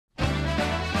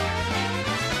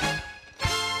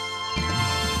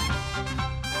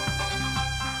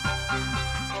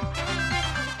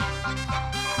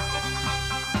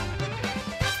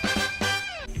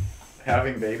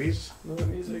Having babies? No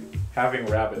music. Having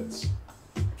rabbits.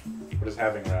 What is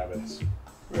having rabbits?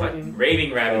 What?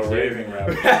 Raving Rabbids, Oh, dude. Raving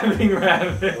Rabbids. Raving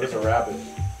Rabbids. What is a rabbit?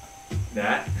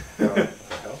 That? Oh, what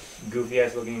the hell? Goofy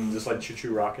ass looking. Just like Choo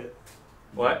Choo Rocket?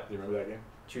 What? Do you remember that game?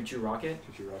 Choo Choo Rocket?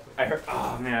 Choo Choo Rocket? I heard.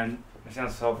 Oh man, that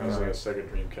sounds so It was like familiar. a Sega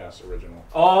Dreamcast original.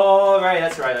 Oh right,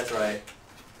 that's right, that's right.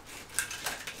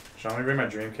 Sean, let me bring my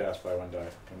Dreamcast by one day.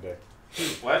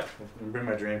 What? Let me bring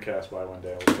my Dreamcast by one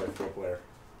day. We'll play 4-player.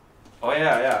 Oh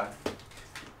yeah, yeah.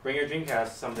 Bring your Dreamcast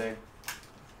someday.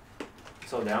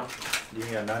 So down. Give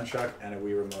me a nunchuck and a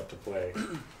Wii remote to play. Did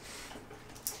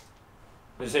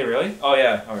you say really? Oh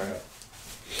yeah. Okay.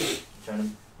 Trying to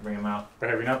bring him out. But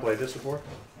have you not played this before?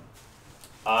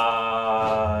 No.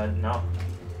 I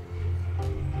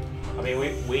mean,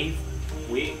 we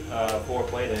four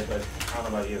played it, but I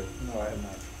don't know about you. No, I have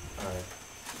not. Alright.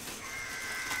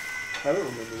 I don't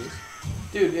remember this.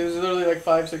 Dude, it was literally like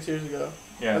 5-6 years ago.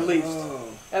 Yeah. At least. Oh.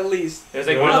 At least. It was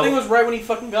like I one of think the, it was right when he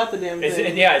fucking got the damn it's,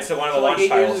 thing. yeah, it's one of the So like launch 8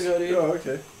 titles. years ago, dude. Oh,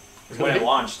 okay. It's when it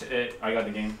launched, I got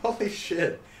the game. Holy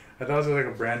shit. I thought it was like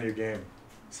a brand new game.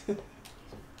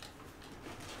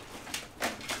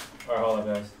 Alright, hold on,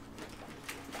 guys.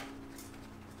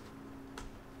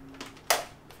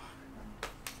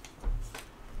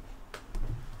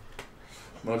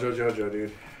 Mojo Jojo,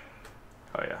 dude.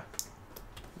 Oh yeah.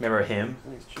 Remember him?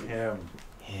 Thanks, Chief.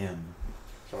 Him.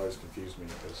 It's always confused me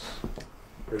because I'm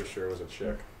pretty sure it was a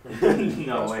chick.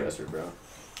 No way. Stressor, bro.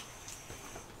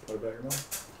 What about your mom?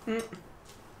 It's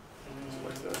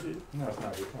like that, dude. No, it's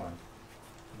not, dude. Come on.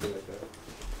 Be like that.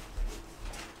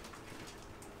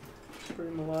 It's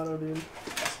pretty mulatto, dude.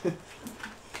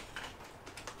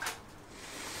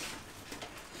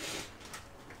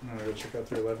 I'm gonna go check out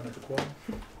 311 at the quad.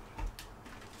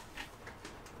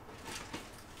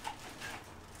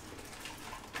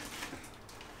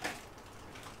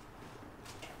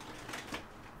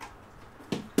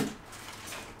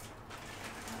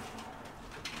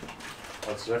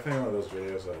 It's definitely one of those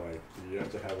videos that like you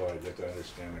have to have you have to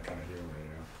understand the kind of humor, you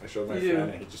know. I showed my You do. friend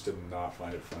and he just did not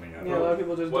find it funny at Yeah, a all. lot of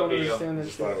people just What don't video? understand I that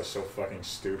just thought it shit. was so fucking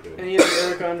stupid. And he has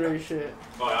Eric Andre shit.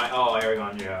 Oh,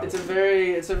 Aragon, yeah. It's a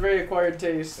very acquired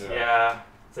taste. Yeah. Yeah.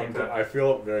 It's like I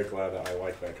feel very glad that I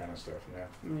like that kind of stuff, yeah.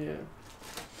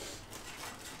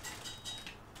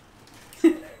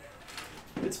 Yeah.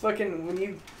 It's fucking, when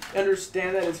you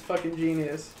understand that, it's fucking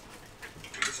genius.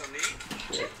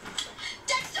 Yeah.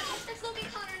 Dexter! There's Logan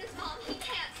Connor and his mom. He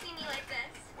can't see me like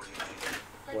this.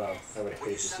 Like Wow, this. I would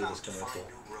hate to see this commercial.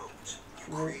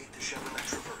 Create the Chevrolet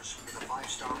Traverse with a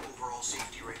 5-star overall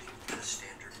safety rating and a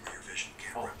standard rear vision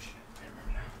camera. Oh shit, I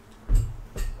remember now.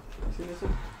 See this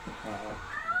one?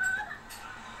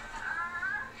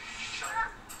 Shut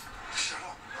up. Shut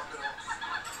up. Knock it off.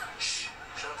 Shh.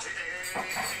 Shut up.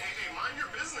 Hey, mind your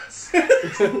business.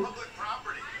 It's public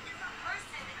property.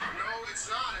 No, it's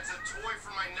not. It's a toy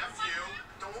for my nephew.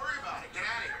 Don't worry about it. Get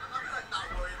out of here. I'm not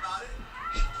worry about it.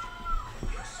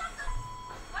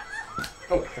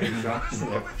 Oh, thank you, Sean. What's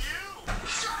wrong with you?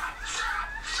 Shut up. Shut up.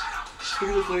 Shut up. Shut Look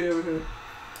at this lady over here.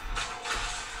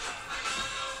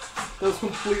 That was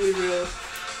completely real.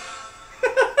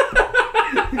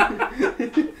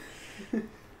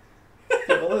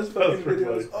 All those fucking pretty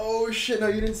videos. funny. Oh shit, no,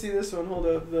 you didn't see this one. Hold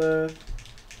up.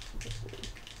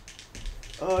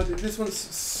 Oh, dude, this one's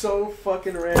so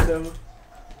fucking random.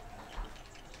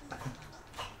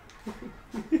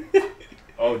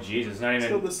 Oh Jesus, not It's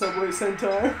even. called the Subway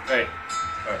Centaur. Wait.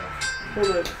 Okay.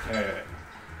 Hold it. Wait.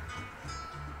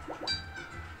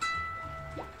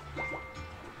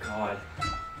 God.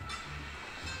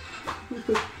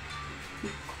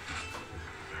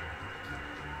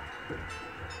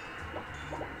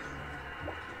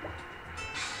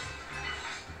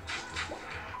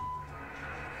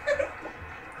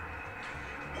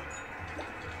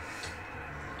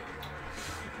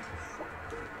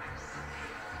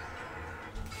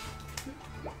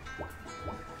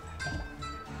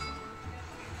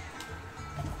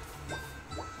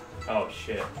 Oh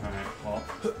shit. Alright, well.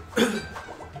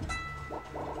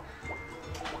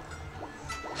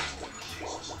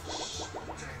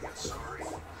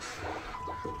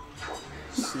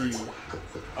 See.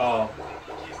 Oh.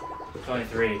 It's only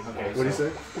 3. Okay. What do you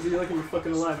say? Is he like you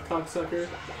fucking alive, cocksucker?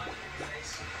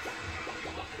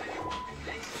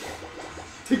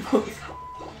 Take both.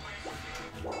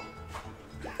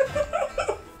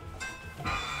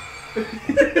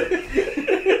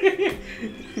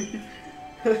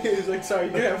 He's like, sorry,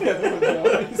 you can have the other one now.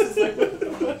 He's just like, what the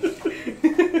fuck?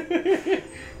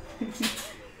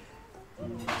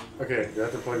 Okay, do I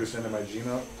have to plug this into my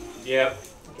Gmail? Yep.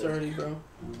 It's already, bro.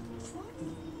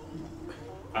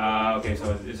 Okay,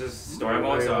 so is this story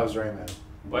mode? Ray So loves Rayman.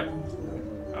 What?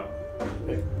 Oh.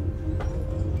 Hey.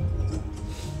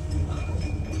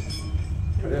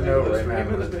 I didn't know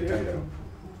Rayman was Nintendo.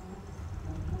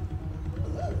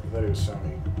 I thought he was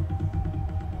Sony.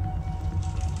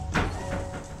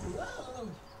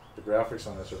 The graphics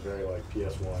on this are very like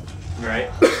PS1. Right?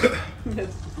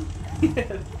 Yes.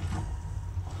 Yes.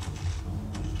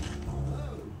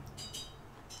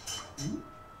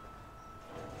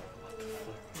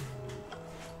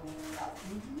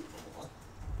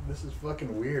 This is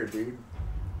fucking weird, dude.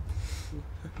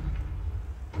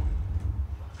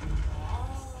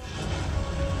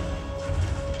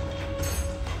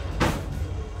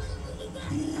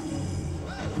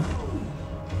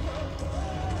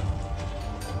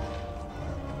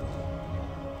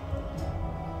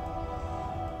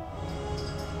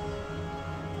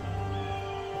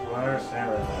 I don't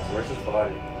understand right now. Where's his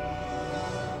body? You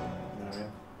know what I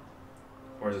mean?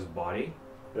 Where's his body?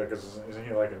 Yeah, because isn't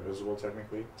he like invisible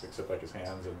technically? Except like his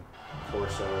hands and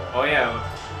torso and Oh yeah.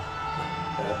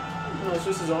 head. No, it's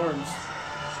just his arms.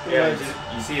 Yeah, Legs.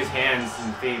 you see his hands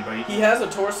and feet, but He has a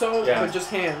torso, Yeah. but just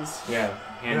hands. yeah, hands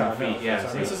Yeah, and I know. feet. Yeah,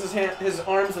 That's see? This is his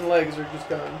arms and legs are just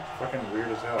gone. Fucking weird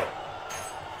as hell.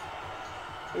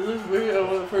 Is this weird? I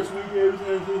want the first Wii games and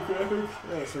everything graphics.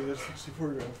 Yeah, it's like there's 64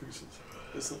 graphics.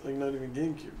 It's like not even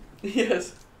GameCube.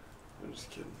 Yes. I'm just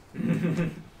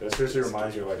kidding. It seriously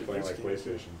reminds you of like playing like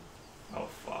PlayStation. Oh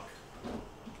fuck.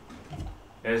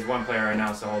 There's one player right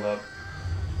now, so hold up.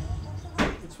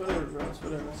 It's whatever, bro. It's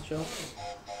whatever. It's chill.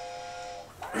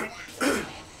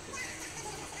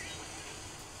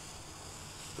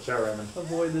 What's that, Raymond?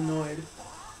 Avoid the noid.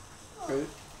 Right?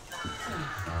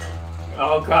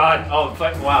 Oh god. Oh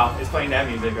wow. It's playing that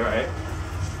music, alright.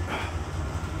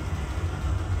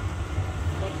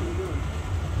 What are you doing?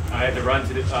 I had to run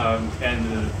to the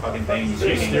end of the fucking thing. You're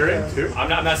Shaking. Steering too? I'm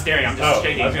not staring. I'm just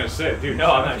shaking. I was gonna say, dude.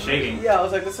 No, I'm not shaking. Yeah, I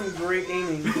was like, that's some great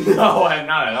aiming. No, I'm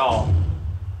not at all.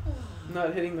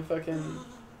 Not hitting the fucking.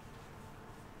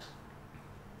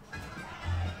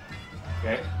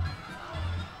 Okay.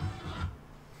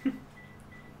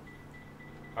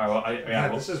 Alright, well, yeah. God,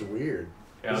 Well, this is weird.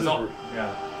 yeah, this it's is all, re-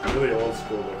 yeah. Really old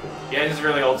school looking. Yeah, this is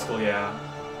really old school, yeah.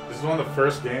 This is one of the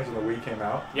first games when the Wii came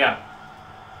out. Yeah.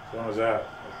 When was that?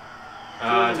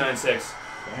 2006.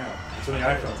 Damn. It's when the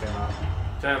iPhone came out.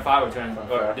 2005 or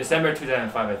 2005. Or December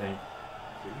 2005, I think.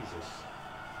 Jesus.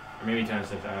 Or maybe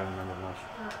 2006, I don't remember much.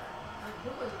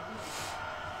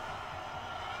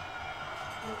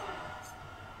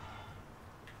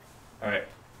 Alright.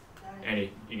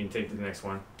 Andy, you can take the next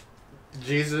one.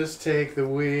 Jesus, take the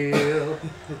wheel.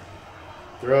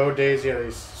 Throw Daisy at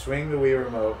least. Swing the Wii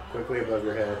remote quickly above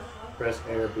your head. Press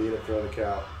A or B to throw the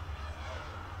cow.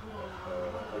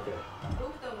 Okay.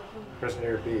 Press A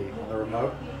or B on the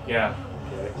remote. Yeah.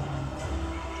 Okay.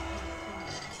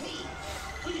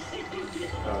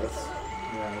 Oh, that's...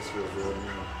 Yeah, this feels really mean.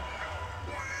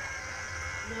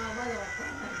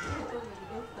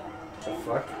 The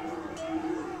fuck?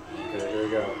 Okay, here we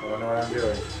go. I don't know what I'm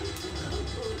doing.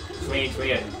 Swing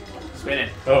it. Spin it.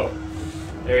 Oh.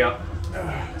 There you go.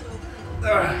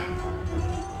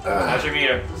 How's your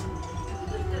meter?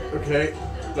 Okay.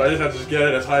 So I just have to just get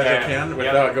it as high as I can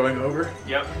without going over?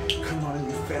 Yep. Come on,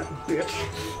 you fat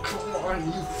bitch. Come on,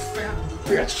 you fat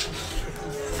bitch.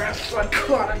 Fat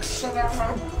psychotic son of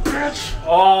a bitch.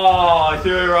 Oh, I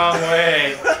threw it the wrong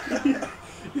way.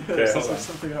 Okay, This hold is on.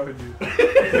 something I would do.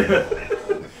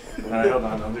 Alright, hold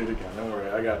on. I'll do it again. Don't worry.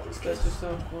 I got this, guys. That's just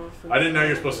so I didn't know you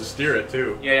were supposed to steer it,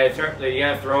 too. Yeah, you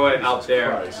gotta throw it out there.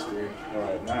 Christ, dude.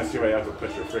 Alright, now I see why you have to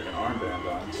put your freaking armband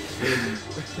on.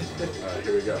 Alright,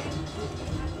 here we go.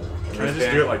 Can I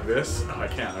just do it like this? Oh, I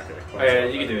can. Okay. Oh, yeah,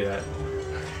 you can do that.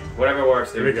 Whatever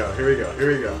works, dude. Here we go. Here we go.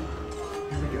 Here we go.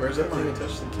 Where's that thing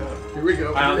attached to the cow? Here we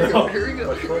go. I don't Here we know. go. Here we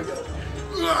go. Here we go.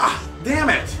 Ah, damn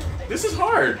it! This is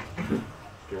hard.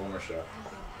 Okay, one more shot.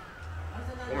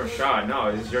 One more shot.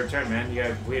 No, this is your turn, man. You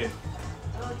gotta complete it.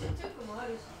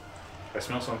 I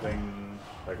smell something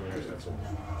like when you're stencil.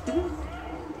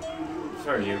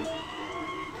 Sorry, you.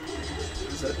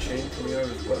 Is that chain coming out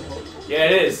of his butthole? Yeah,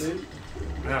 it is.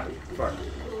 I'm happy. Fuck.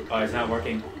 Oh, it's not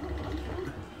working.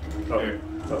 Oh. Here.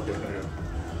 Okay, there you go.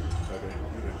 Okay.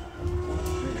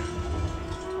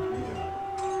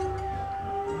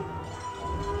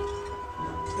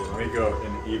 Okay, let me go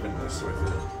in evenness with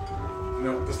it.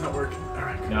 No, that's not working.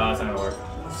 Alright, come on. No, it's not gonna work.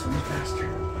 Let's swing it faster.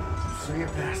 Let's swing it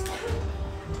faster.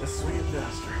 Let's swing it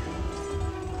faster.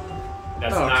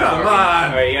 That's Oh, not come working. on!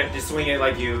 Alright, you have to swing it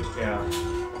like you. Yeah.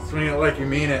 Swing it like you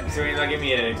mean it. Swing it like you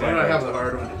mean it, Why exactly. do I have the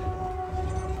hard one?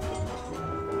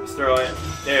 Just throw it.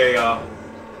 There you go.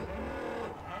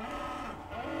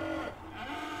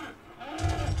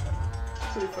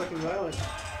 pretty fucking violent.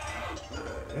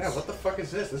 Yeah, what the fuck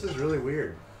is this? This is really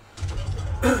weird.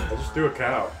 I just threw a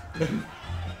cow.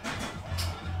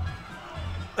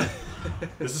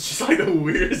 This is just like the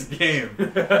weirdest game.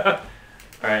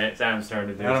 Alright, it's Adam's turn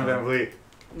to do Adam Van something. Vliet,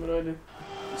 What do I do?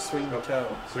 Swing the cow.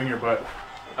 swing your butt.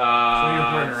 Swing your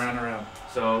butt around and around.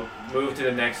 So, move to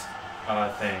the next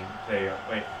thing. There you go.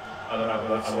 Wait.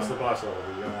 What's the boss level?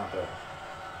 You don't want that.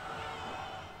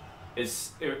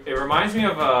 It reminds me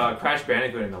of Crash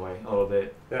Bandicoot in a way, a little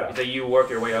bit. Yeah. It's like you work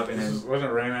your way up and then... Wasn't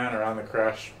Rayman around the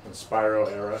Crash and Spyro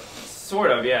era?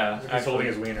 Sort of, yeah. He's holding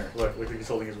his wiener. Look like he's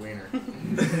holding his wiener.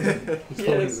 He's Yes.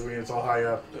 holding his wiener. It's all high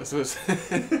up. That's what it's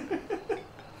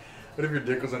What if your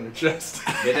dick was on your chest?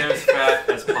 Get there as fast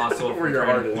as possible Where for your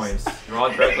heart 300 is. points. Draw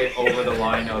directly over the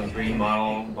line of the green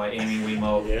model by aiming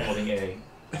Wiimote Yeah. holding A.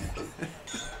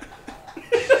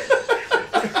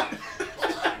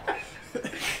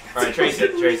 Alright, trace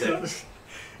it. Wait,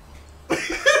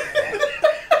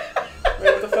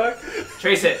 what the fuck?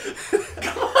 Trace it!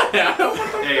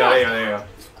 There you go.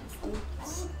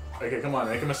 Okay, come on,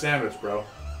 make him a sandwich, bro.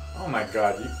 Oh my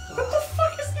god, what the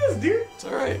fuck is this, dude? It's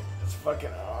alright. It's fucking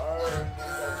hard.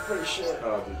 That's pretty shit.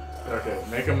 Oh, dude. Okay,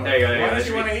 make him. There you go, Why that does should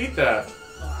you be- want to eat that?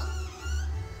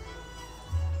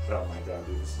 Oh my god,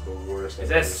 dude, this is the worst. Is I've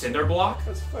that ever seen. cinder block?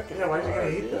 That's fucking Yeah, why is he gonna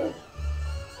hard, eat dude. that?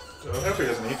 So I hope he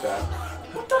doesn't eat that.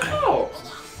 What the hell?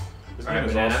 This Alright, game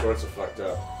is all banana. sorts of fucked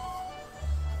up.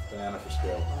 Banana for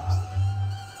skill.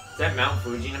 Is that Mount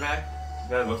Fuji in the back?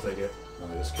 That looks like it. No,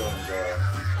 they just kill him, Jaro.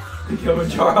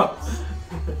 Kilimanjaro.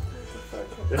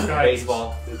 This guy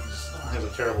Baseball. has a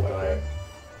terrible diet.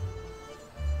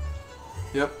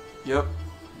 Yep.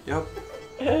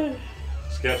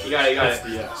 Sketchy. You got it. That's the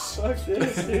yes. Fuck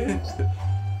this, dude.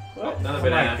 What? Another Oh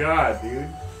banana. my god, dude.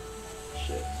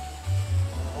 Shit.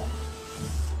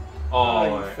 Oh,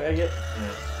 you alright. faggot.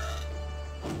 Yeah.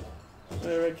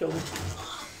 There, I killed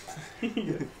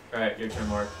him. Alright, your turn,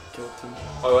 Mark. Killed him.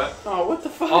 Oh, what? Oh, what the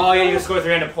fuck? Oh, yeah, you just scored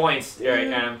 300 points. Alright,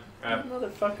 Adam.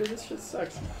 Motherfucker, this shit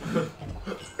sucks.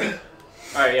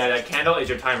 Alright, yeah, that candle is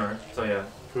your timer. So, yeah.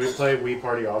 Can we play Wii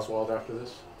Party Oswald after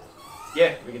this?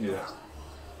 Yeah, we can do that.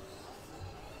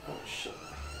 Oh, shit.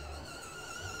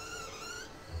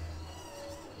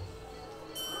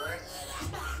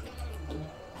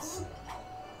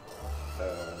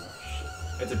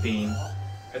 Shit. It's a bean.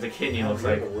 It's a kidney, it looks You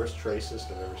have like. the worst tracist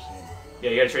I've ever seen. Yeah,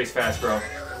 you gotta trace fast, bro.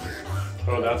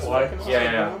 Oh, that's why?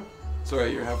 Yeah. It's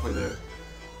alright, you're halfway there.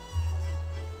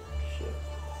 Shit.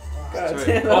 God Sorry.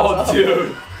 damn, that was Oh, awful.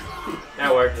 dude.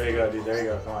 That worked. There you go, dude. There you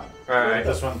go. Come on. Alright,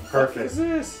 This one's What perfect. is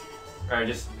this? alright,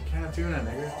 just. Can of tuna,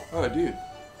 nigga. Oh, dude.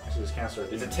 Actually, this can't start.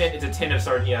 It's a tin of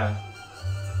sardines.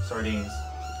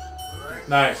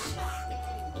 Nice.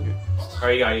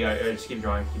 Alright, you got it. Alright, just keep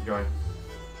drawing.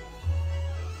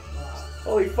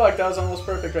 Holy fuck, that was almost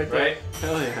perfect right there. Right?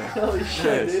 Hell yeah. Holy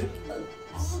shit, Nice. dude.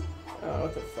 Oh,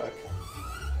 what the fuck?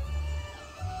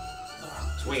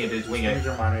 Swing it, dude. Swing Things it.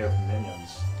 remind me of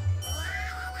Minions.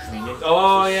 Minions.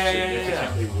 Oh, yeah.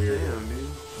 Significantly weird. Damn, dude.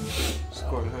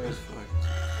 Scored high as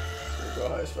fuck. Go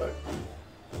high as fuck.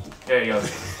 There you go.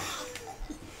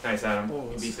 Nice, Adam. You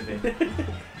Almost. beat the thing.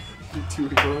 You're too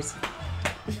close.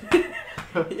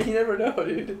 You never know,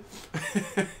 dude.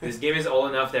 This game is old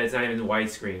enough that it's not even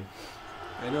widescreen.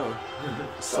 I know.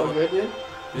 So good, dude.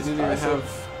 They didn't even have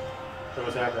So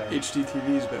what's happening? HD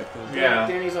TVs back then. Yeah.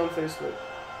 Danny's on Facebook.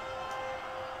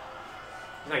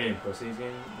 He's not getting pussy.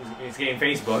 He's getting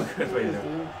Facebook. That's what he's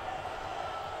doing. Dude.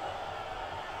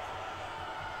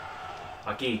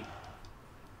 Aki.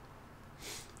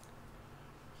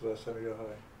 So that's how we go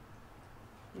high.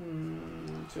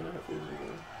 2.5 years ago.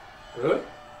 Really?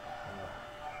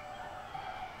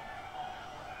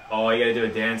 Oh, you gotta do a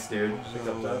dance, dude. I think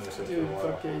I've done this for a Dude, while.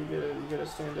 fuck yeah, you gotta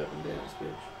stand up and dance,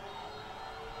 bitch.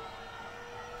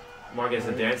 Mark gets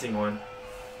the dancing one.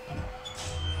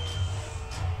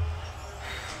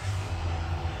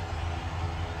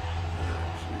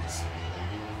 Jeez.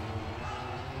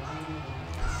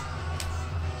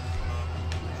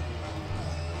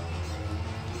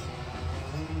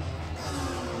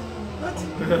 What?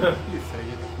 You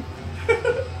faggot.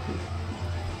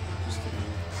 Just kidding.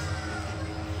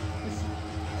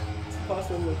 It's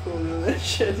impossible to look cool doing that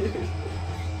shit, dude. Are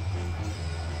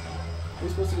we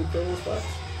supposed to do promo spots?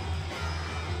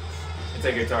 It's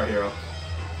a Guitar Hero.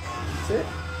 That's it?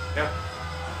 Yeah.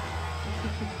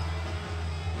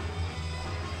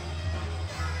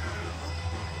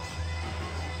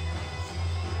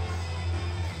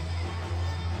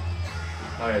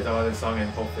 Oh yeah, it's all this song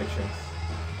in Pulp Fiction.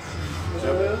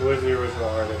 Who was the original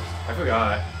artist? I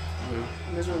forgot.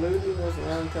 Mr. Lulu was a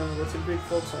long time ago. It's a big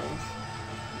folk song.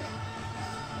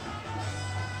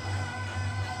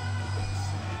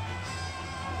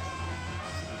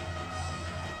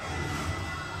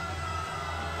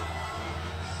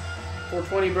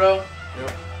 420, bro.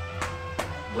 Yep.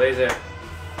 Blaze it.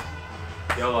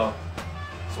 YOLO.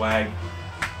 Swag.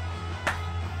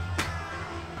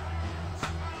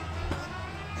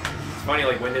 It's funny,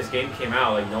 like when this game came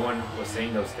out, like no one was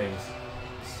saying those things.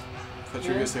 I thought you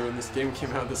were gonna say when this game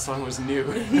came out, this song was new.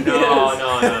 No. I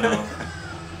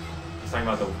was talking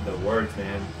about the words,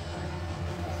 man.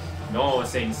 No one was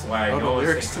saying swag. Oh, no the one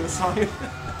lyrics was to saying... the song?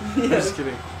 I'm just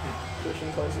kidding.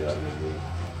 Christian calls you out of me.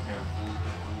 Yeah.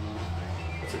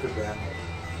 That's a good band.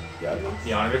 Yeah,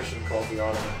 The Ottoman? Christian called the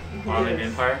Ottoman. Ottoman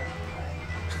Empire?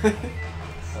 I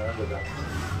remember that.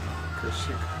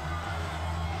 Christian.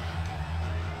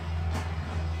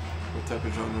 What type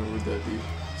of genre would that be?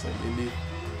 It's like indie?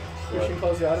 Christian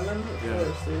calls you Ottoman? Of Yeah.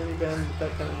 course, there's any band with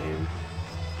that kind of name.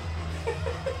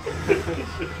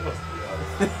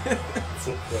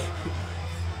 So funny.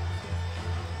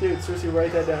 Dude, seriously,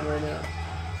 write that down right now.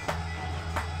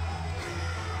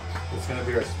 It's gonna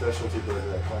be our specialty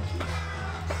burger at Crunchy's.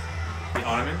 The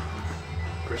Ottoman?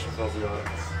 Christian calls the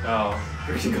Ottoman. Oh.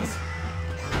 Christian goes.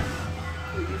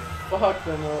 Dude, you fuck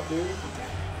them up, dude.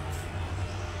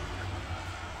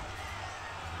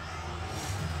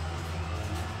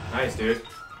 Nice, dude.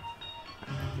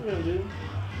 Yeah, dude.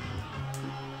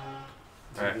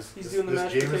 Alright. He's doing the this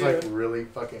mashed game is like potato. really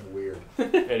fucking weird.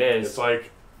 It is. It's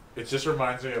like, it just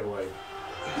reminds me of like,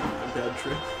 A bad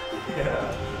trip. yeah.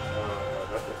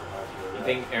 That's what reminds me of You that.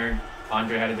 think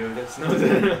Andre had to do with this? No.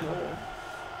 No.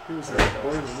 He was like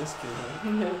born when this came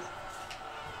out. Yes.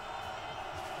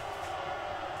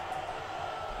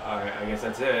 Alright, I guess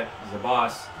that's it. He's the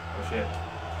boss. Oh shit.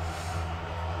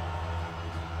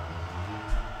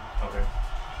 Okay.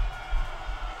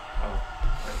 Oh.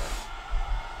 Right back.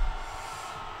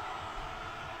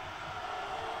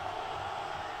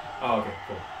 Oh, okay,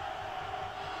 cool.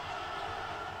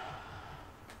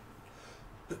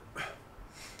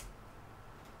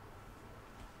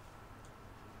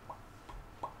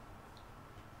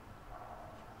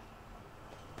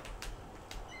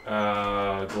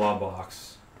 Glove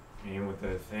box. Aim with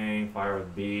the thing, fire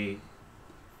with B.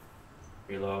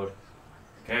 Reload.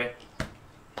 Okay.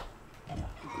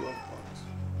 Glove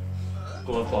box.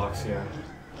 Glove box, yeah.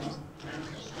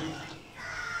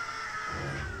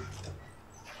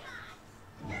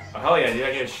 Oh, hell yeah, dude,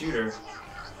 I get a shooter.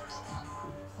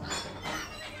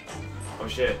 Oh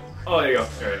shit. Oh, there you go.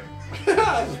 Alright.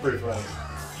 This is pretty funny.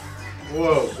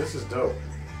 Whoa, this is dope.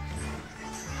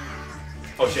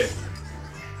 Oh shit.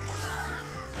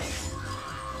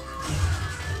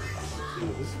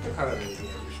 Dude, this is the kind of video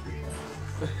game we should be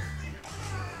playing.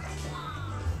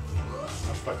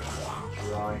 I'm fucking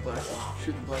drawing Black.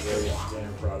 Shoot the black various guy.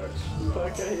 damn products.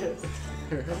 Fuck, yes.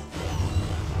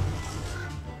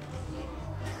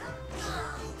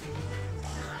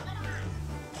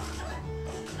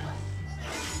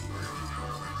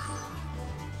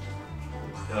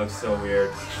 It looks so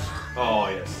weird. Oh,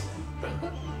 yes.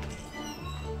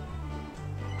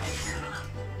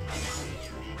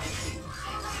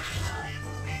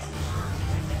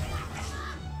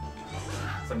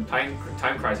 Some time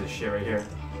crisis shit right here.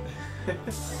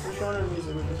 Which genre of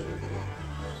music would you say?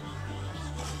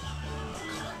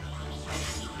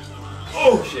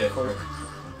 Oh shit.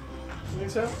 You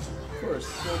think so? Of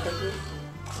course. No country?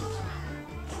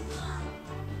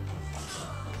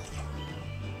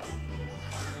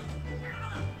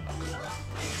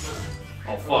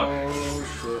 Oh fuck. Oh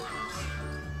shit.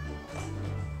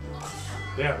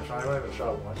 Damn, I only have a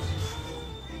shot once.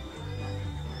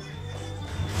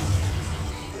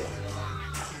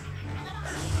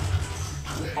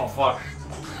 Oh fuck.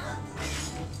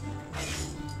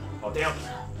 Oh damn.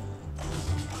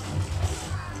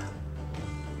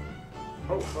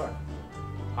 Oh, fuck.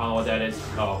 I don't know what that is.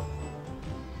 Oh,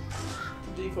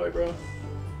 Decoy, bro.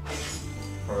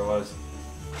 or it was.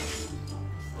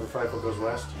 Where Frightful Goes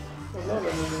West. I love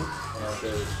that movie.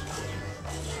 Okay.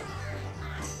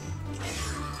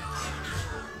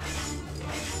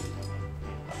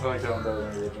 I like that one better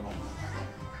than the original.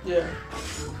 Yeah.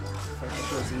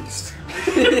 Frightful Goes East.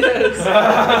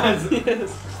 Yes.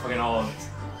 Yes. Fucking all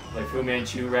like Fu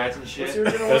Manchu rats and What's shit. the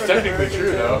original That's one? technically American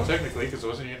true, though. Tail? Technically, because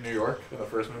wasn't he in New York in the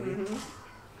first movie? Mm-hmm.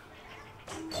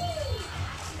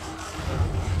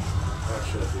 Oh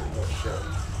shit, dude. Oh shit.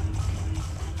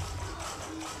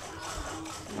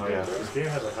 Oh yeah. This game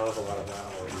has a hell of a lot of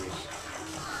animal use.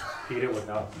 Heat it would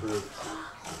not improve.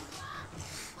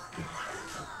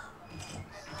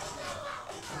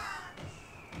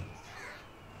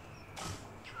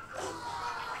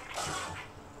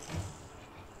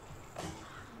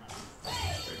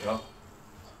 There you go.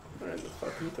 Right in the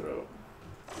fucking throat.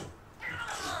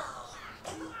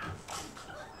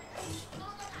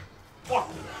 Fuck.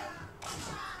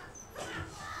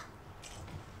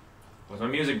 There's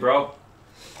no music, bro.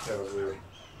 That was weird.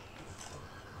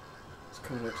 It's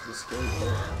coming up to the scary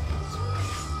part.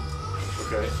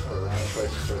 Okay, so we're around the place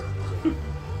to start music.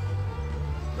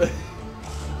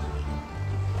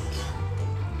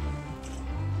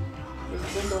 There's the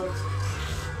bin dogs.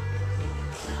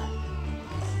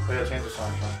 I gotta change the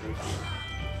song, Sean, please.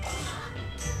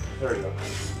 There we go.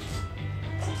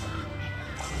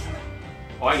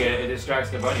 Oh, I get it. It distracts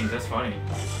the bunnies. That's funny.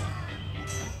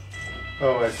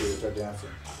 Oh, I see. They start dancing.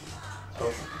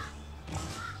 Oh.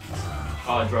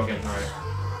 Oh, it's broken. All right.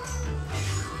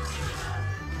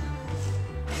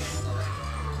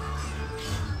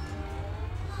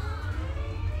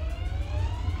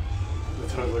 The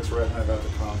toad looks red and I'm about to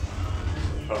come.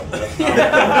 Oh, that's not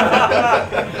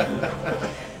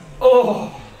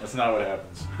Oh. That's not what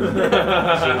happens. Should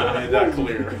have made that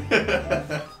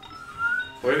clear.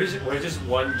 What if just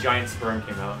one giant sperm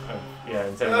came out? Yeah,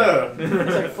 instead of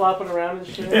It's like flopping around and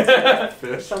shit. Fish.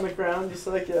 It's on the ground, just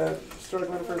like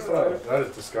struggling for his Oh, life. that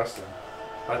is disgusting.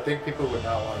 I think people would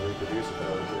not want to reproduce if that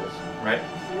was this. right?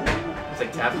 It's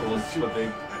like tadpoles, but big.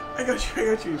 I got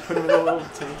you. You put him in a little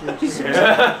tank and just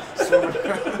Yeah. swim around.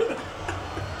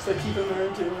 It's like keep him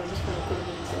there too, and just kind of put him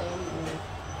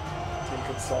inside. Tank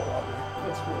of salt water.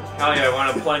 That's gross. Hell yeah, I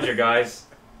want a plunger, guys.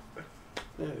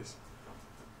 Nice.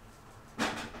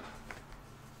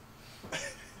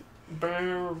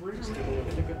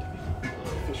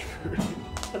 Fish food.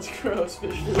 That's gross,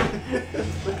 fish food.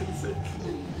 That's fucking sick.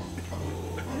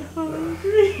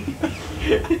 Hungry.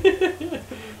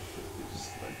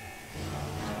 Just like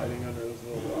hiding under those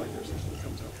little rock or something that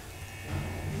comes out.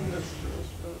 That's gross,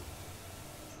 bro.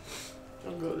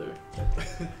 Don't go there.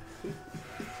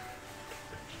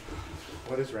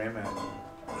 What is Rayman?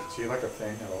 Is he like a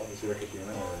thing at all? Is he like a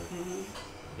human? Or...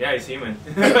 Yeah, he's human.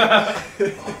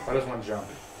 How does one jump?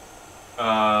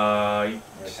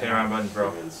 Just hit around buttons, bro.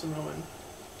 Fucking Samoan.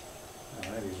 Oh,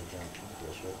 none of these are jump. That's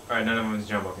bullshit. Alright, none of them is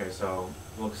jump. Okay, so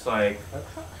looks like.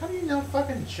 How do you not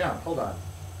fucking jump? Hold on.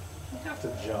 You have to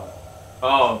jump.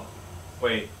 Oh,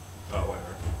 wait. Oh,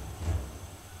 whatever.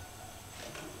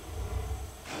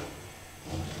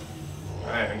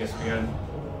 Alright, I guess we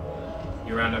got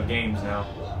you round up games now.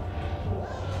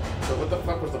 So what the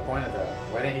fuck was the point of that?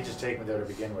 Why didn't he just take me there to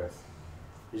begin with?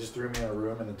 He just threw me in a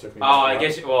room and then took me. Oh, I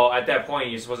guess. Well, at that point,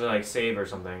 you're supposed to like save or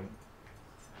something.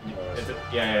 It's a,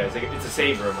 yeah, it's a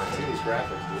save room. I See think. these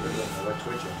graphics, dude. They're like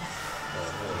twitching.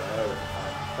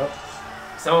 Oh,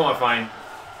 Someone will find.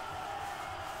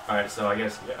 Alright, so I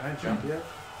guess. can I jump yet?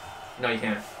 No, you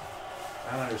can't.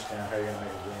 I don't understand how you're gonna make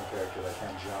a game character that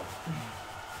can't jump.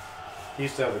 He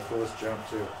used to have the coolest jump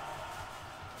too.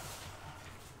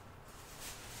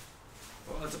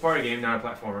 Well, it's a party game, not a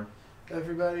platformer.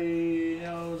 Everybody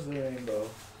knows the rainbow.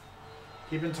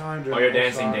 Keep in time during Oh, you're the whole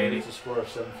dancing, song, Danny. It's a score of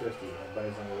 750.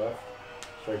 Everybody's on the left.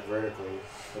 Strike vertically.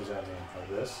 What does that mean? Like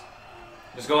this?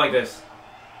 Just go like this.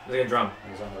 It's like a drum.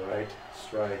 And he's on the right.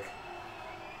 Strike.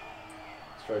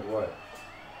 Strike what?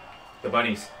 The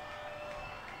bunnies.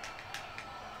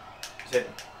 Just hit.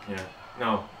 Yeah.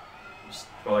 No. Just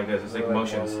go like this. It's like There are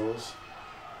motions. more rules.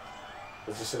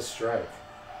 It just says strike.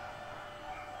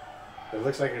 It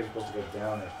looks like you're supposed to go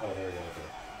down. Or, oh, there we go. Okay.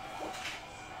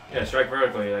 Yeah, strike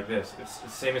vertically like this. It's the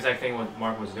same exact thing what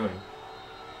Mark was doing.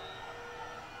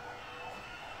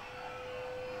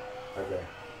 Okay.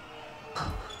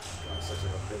 God, such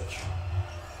a bitch.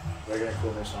 Are they gonna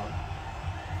cool new song?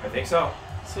 I think so.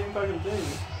 Same fucking thing.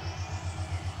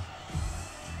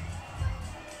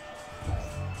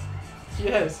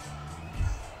 Yes.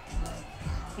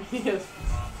 Yes.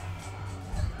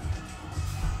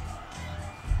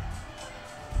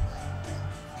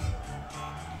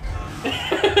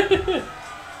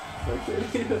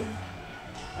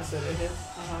 I said it hit.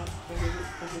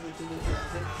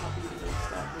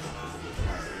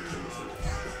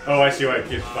 Oh, I see why it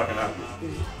keeps fucking up.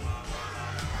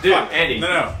 Dude, Andy.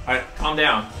 No. Calm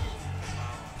down.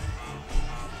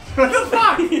 What the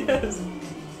fuck? Yes.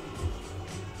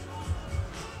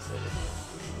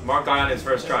 Mark got on his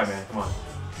first try, man. Come on.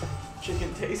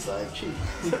 Chicken tastes like cheese.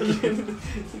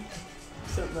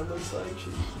 Something that looks like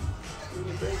cheese.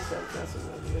 Really great stuff. That's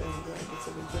what it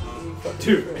is.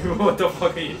 Dude, what the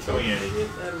fuck are you doing, Andy?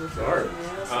 Hard.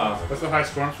 Oh, What's the high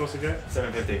score I'm supposed to get?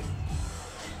 750.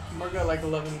 Mark got like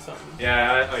 11 something.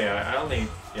 Yeah, I don't think,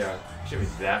 yeah, it should be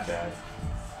that bad.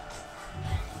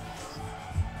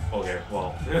 Okay,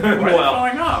 well. Why are they well,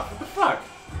 falling off? What the fuck?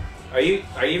 are you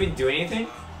even doing anything?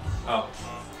 Oh.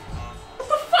 What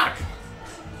the fuck?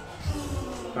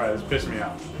 Alright, this pissed me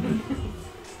off.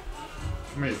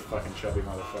 Come here, you fucking chubby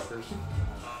motherfuckers.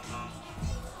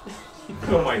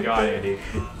 Oh my god, Andy.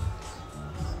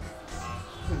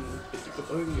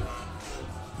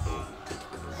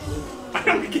 I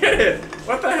don't get it.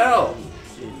 What the hell?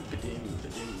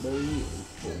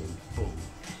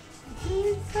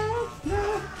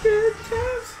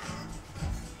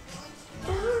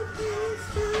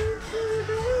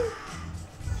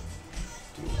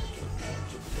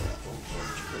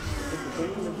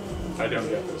 I don't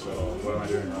get this at all. What am I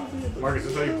doing wrong? Mark, is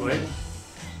this how you play?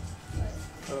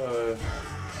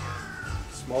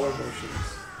 Smaller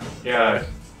motions. Yeah.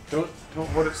 Don't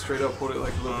hold it straight up. Hold it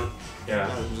like a little bit.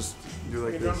 Yeah. And just do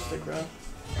like Your this. drumstick, Rob.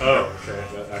 Oh, okay.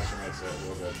 That actually makes it a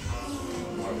little bit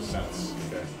more of a sense.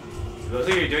 Okay. It looks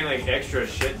like you're doing like extra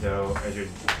shit though as you're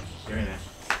doing it.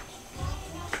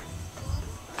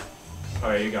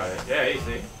 Oh yeah, you got it. Yeah, you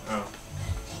see. Oh.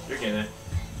 You're getting it.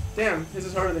 Damn, his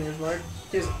is harder than yours, Mark.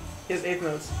 He has eighth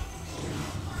notes.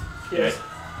 Yes.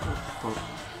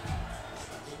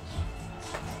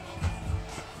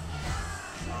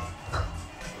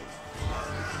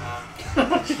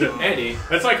 Andy.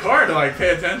 It's like hard to like pay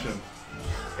attention.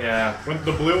 Yeah. When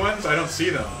the blue ones, I don't see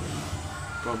them.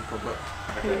 Bum, bum, bum.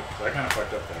 Okay, so I kind of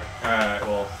fucked up there. Alright,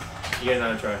 well, you get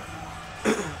another try.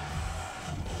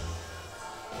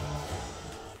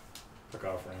 Fuck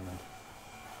off, Raymond.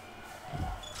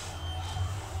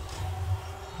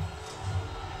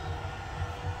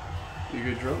 You a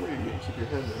good drummer, or you gonna keep your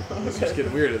head there? This is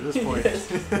getting weird at this point.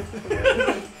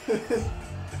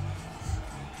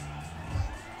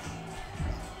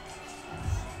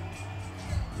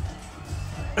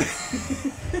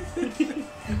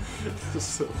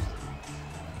 So.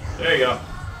 There you go.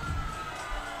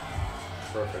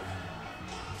 Perfect.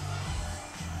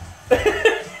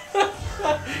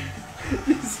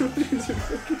 These movies are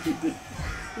fucking ridiculous.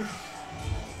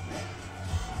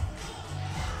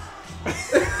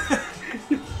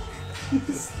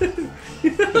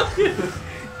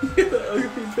 The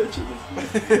ugly picture.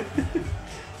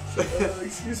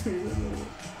 Excuse me.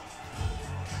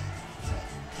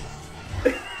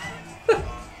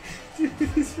 Dude,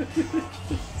 he's fucking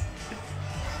ridiculous.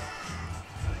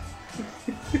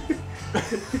 I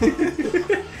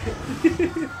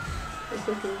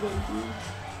fucking love you.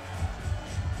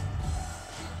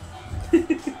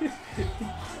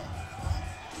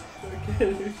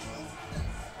 Okay.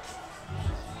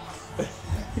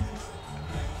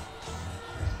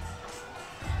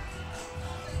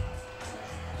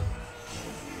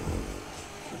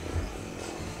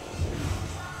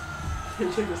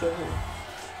 Here, check this out here.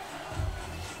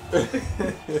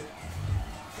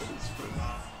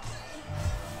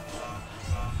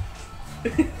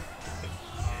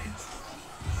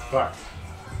 Fuck.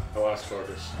 I lost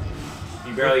focus.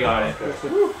 You barely got it. Okay.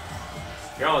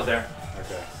 You're almost there.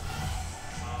 Okay.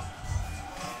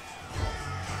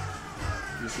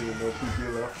 You see the no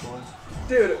PP left one?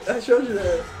 Dude, I showed you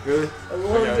that Really? a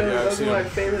long time ago. I've That's seen one of my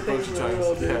him favorite a bunch things in of the times.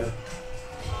 world, dude. Yeah.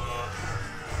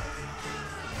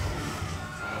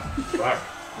 Fuck.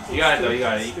 You got it though, you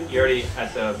got it. You're already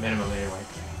at the minimum anyway.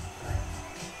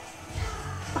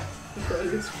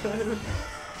 It's fine.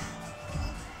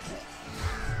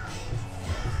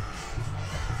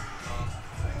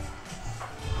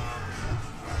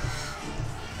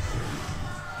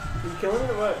 You killing it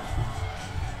or what?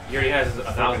 He already has I'm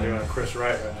 1,000. doing Chris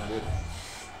Wright right now, dude.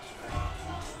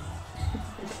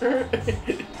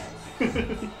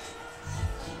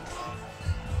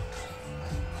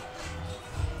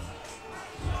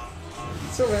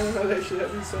 It's so random how they actually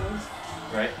have these songs.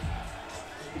 Right?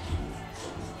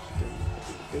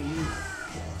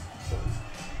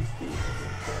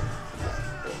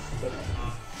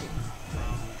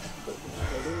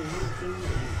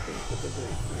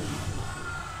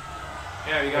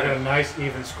 Yeah, we I got got a it. nice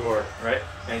even score. Right?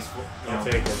 Nice. I'll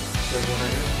take it. There's one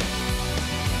right here.